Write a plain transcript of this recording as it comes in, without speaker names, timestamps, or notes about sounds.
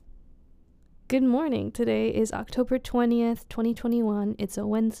Good morning. Today is October 20th, 2021. It's a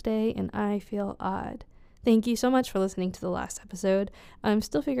Wednesday and I feel odd. Thank you so much for listening to the last episode. I'm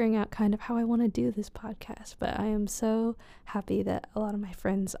still figuring out kind of how I want to do this podcast, but I am so happy that a lot of my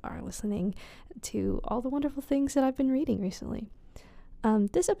friends are listening to all the wonderful things that I've been reading recently.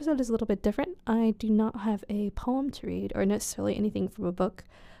 This episode is a little bit different. I do not have a poem to read or necessarily anything from a book,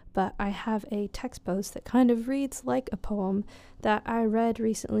 but I have a text post that kind of reads like a poem that I read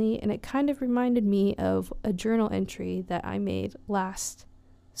recently, and it kind of reminded me of a journal entry that I made last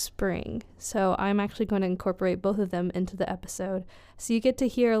spring. So I'm actually going to incorporate both of them into the episode. So you get to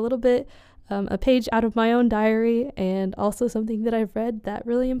hear a little bit, a page out of my own diary, and also something that I've read that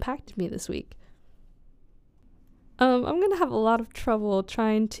really impacted me this week. I'm going to have a lot of trouble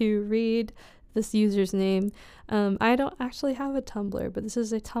trying to read this user's name. I don't actually have a Tumblr, but this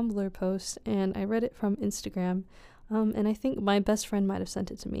is a Tumblr post, and I read it from Instagram. And I think my best friend might have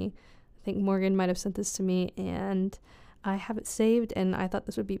sent it to me. I think Morgan might have sent this to me, and I have it saved, and I thought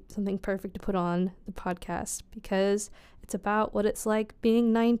this would be something perfect to put on the podcast because it's about what it's like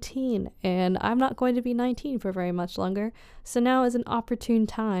being 19, and I'm not going to be 19 for very much longer, so now is an opportune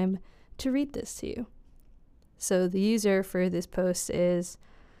time to read this to you. So the user for this post is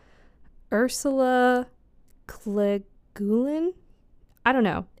Ursula Klegulin. I don't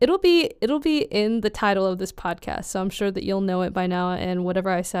know. It'll be in the title of this podcast, so I'm sure that you'll know it by now, and whatever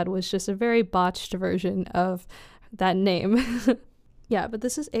I said was just a very botched version of that name. Yeah, but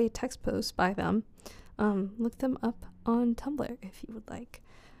this is a text post by them. Look them up on Tumblr if you would like.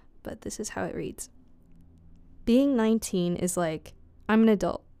 But this is how it reads. Being 19 is like, I'm an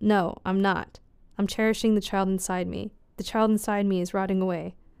adult. No, I'm not. I'm cherishing the child inside me. The child inside me is rotting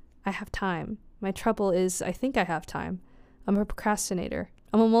away. I have time. My trouble is I think I have time. I'm a procrastinator.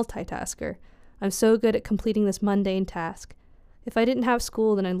 I'm a multitasker. I'm so good at completing this mundane task. If I didn't have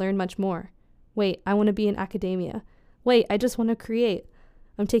school, then I'd learn much more. Wait, I want to be in academia. Wait, I just want to create.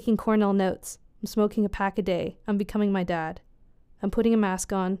 I'm taking Cornell notes. I'm smoking a pack a day. I'm becoming my dad. I'm putting a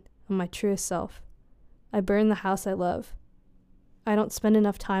mask on. I'm my truest self. I burn the house I love. I don't spend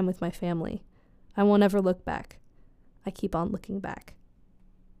enough time with my family. I won't ever look back. I keep on looking back.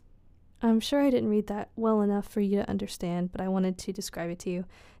 I'm sure I didn't read that well enough for you to understand, but I wanted to describe it to you.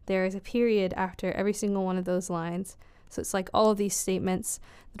 There is a period after every single one of those lines. So it's like all of these statements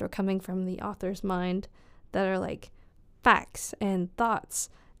that are coming from the author's mind that are like facts and thoughts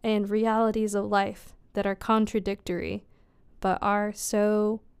and realities of life that are contradictory, but are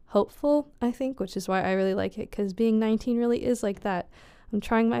so hopeful, I think, which is why I really like it, because being 19 really is like that. I'm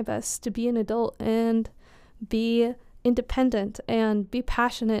trying my best to be an adult and be independent and be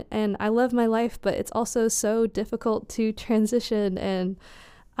passionate, and I love my life, but it's also so difficult to transition, and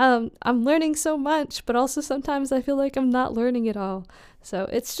I'm learning so much, but also sometimes I feel like I'm not learning it all. So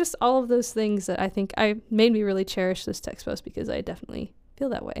it's just all of those things that I think made me really cherish this text post, because I definitely feel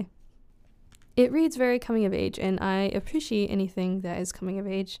that way. It reads very coming of age, and I appreciate anything that is coming of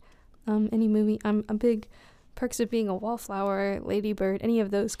age. Any movie. I'm a big Perks of Being a Wallflower, Lady Bird, any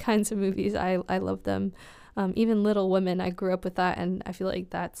of those kinds of movies. I love them. Even Little Women, I grew up with that, and I feel like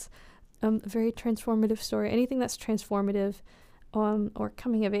that's a very transformative story. Anything that's transformative or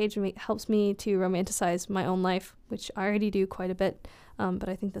coming of age helps me to romanticize my own life, which I already do quite a bit, but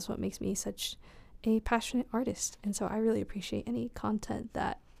I think that's what makes me such a passionate artist, and so I really appreciate any content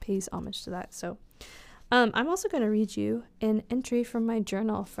that pays homage to that. So I'm also going to read you an entry from my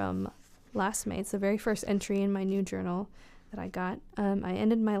journal from last May. It's the very first entry in my new journal that I got. I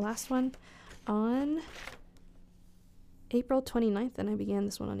ended my last one on April 29th, and I began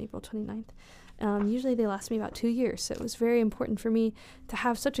this one on April 29th. Usually they last me about 2 years, so it was very important for me to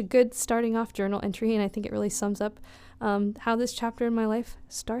have such a good starting off journal entry, and I think it really sums up how this chapter in my life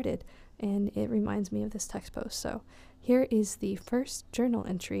started, and it reminds me of this text post. So here is the first journal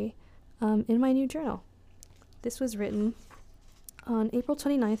entry in my new journal. This was written on April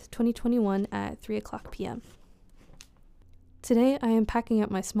 29th, 2021 at 3:00 p.m. Today I am packing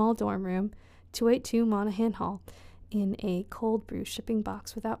up my small dorm room, 282 Monahan Hall, in a cold brew shipping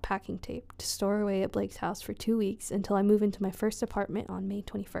box without packing tape to store away at Blake's house for 2 weeks until I move into my first apartment on May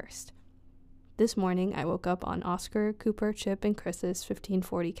 21st. This morning, I woke up on Oscar, Cooper, Chip, and Chris's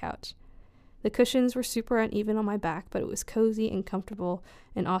 1540 couch. The cushions were super uneven on my back, but it was cozy and comfortable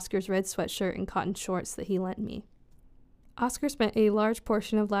in Oscar's red sweatshirt and cotton shorts that he lent me. Oscar spent a large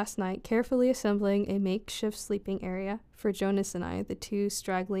portion of last night carefully assembling a makeshift sleeping area for Jonas and I, the two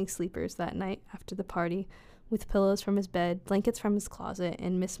straggling sleepers that night after the party, with pillows from his bed, blankets from his closet,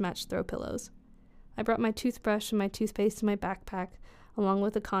 and mismatched throw pillows. I brought my toothbrush and my toothpaste in my backpack, along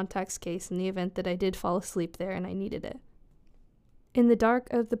with a contacts case in the event that I did fall asleep there and I needed it. In the dark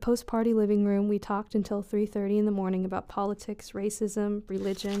of the post-party living room, we talked until 3:30 in the morning about politics, racism,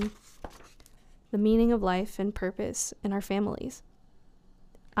 religion, the meaning of life and purpose, and our families.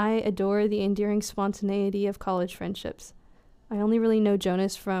 I adore the endearing spontaneity of college friendships. I only really know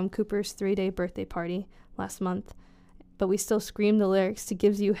Jonas from Cooper's 3-day birthday party last month, but we still scream the lyrics to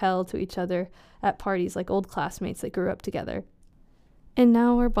Gives You Hell to each other at parties like old classmates that grew up together. And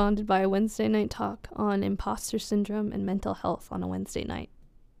now we're bonded by a Wednesday night talk on imposter syndrome and mental health on a Wednesday night.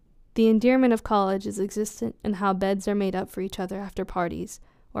 The endearment of college is existent in how beds are made up for each other after parties,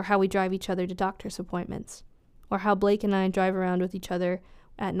 or how we drive each other to doctor's appointments, or how Blake and I drive around with each other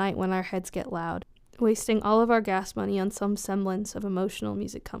at night when our heads get loud, wasting all of our gas money on some semblance of emotional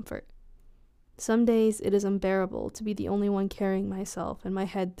music comfort. Some days it is unbearable to be the only one carrying myself and my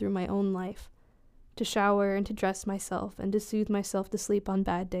head through my own life, to shower and to dress myself and to soothe myself to sleep on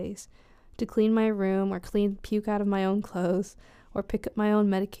bad days, to clean my room or clean puke out of my own clothes or pick up my own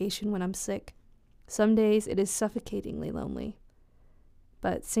medication when I'm sick. Some days it is suffocatingly lonely.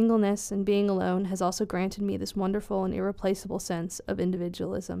 But singleness and being alone has also granted me this wonderful and irreplaceable sense of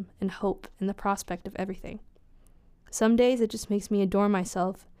individualism and hope in the prospect of everything. Some days it just makes me adore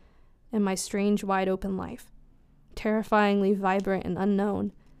myself and my strange wide open life, terrifyingly vibrant and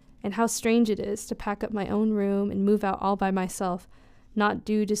unknown, and how strange it is to pack up my own room and move out all by myself, not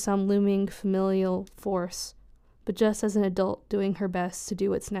due to some looming familial force, but just as an adult doing her best to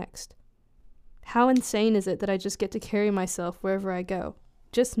do what's next. How insane is it that I just get to carry myself wherever I go?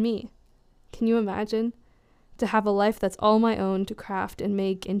 Just me. Can you imagine? To have a life that's all my own to craft and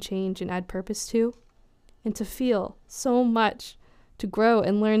make and change and add purpose to? And to feel so much, to grow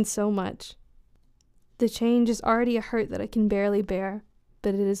and learn so much. The change is already a hurt that I can barely bear,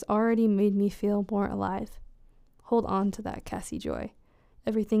 but it has already made me feel more alive. Hold on to that, Cassie Joy.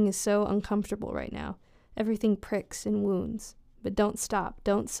 Everything is so uncomfortable right now. Everything pricks and wounds. But don't stop.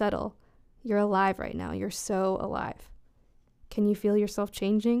 Don't settle. You're alive right now. You're so alive. Can you feel yourself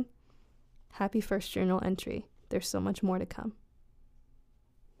changing? Happy first journal entry. There's so much more to come.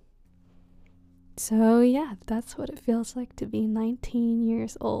 So yeah, that's what it feels like to be 19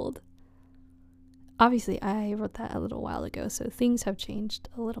 years old. Obviously, I wrote that a little while ago, so things have changed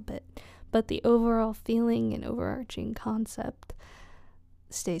a little bit, but the overall feeling and overarching concept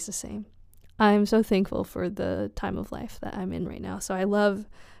stays the same. I'm so thankful for the time of life that I'm in right now, so I love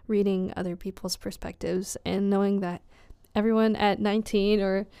reading other people's perspectives and knowing that everyone at 19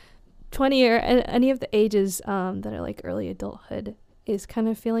 or 20 or any of the ages that are like early adulthood is kind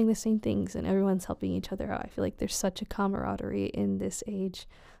of feeling the same things, and everyone's helping each other out. I feel like there's such a camaraderie in this age.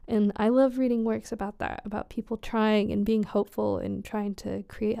 And I love reading works about that, about people trying and being hopeful and trying to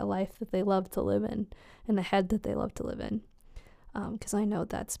create a life that they love to live in and a head that they love to live in. Because I know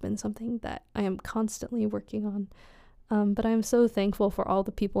that's been something that I am constantly working on. But I'm so thankful for all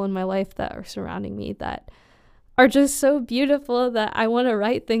the people in my life that are surrounding me that are just so beautiful that I want to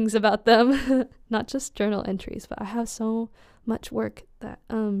write things about them. Not just journal entries, but I have so much work that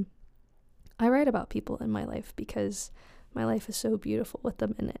I write about people in my life because my life is so beautiful with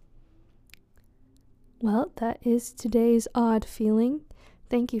them in it. Well, that is today's odd feeling.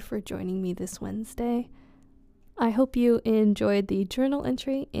 Thank you for joining me this Wednesday. I hope you enjoyed the journal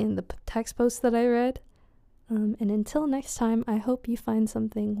entry in the text post that I read. And until next time, I hope you find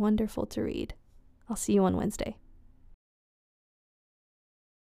something wonderful to read. I'll see you on Wednesday.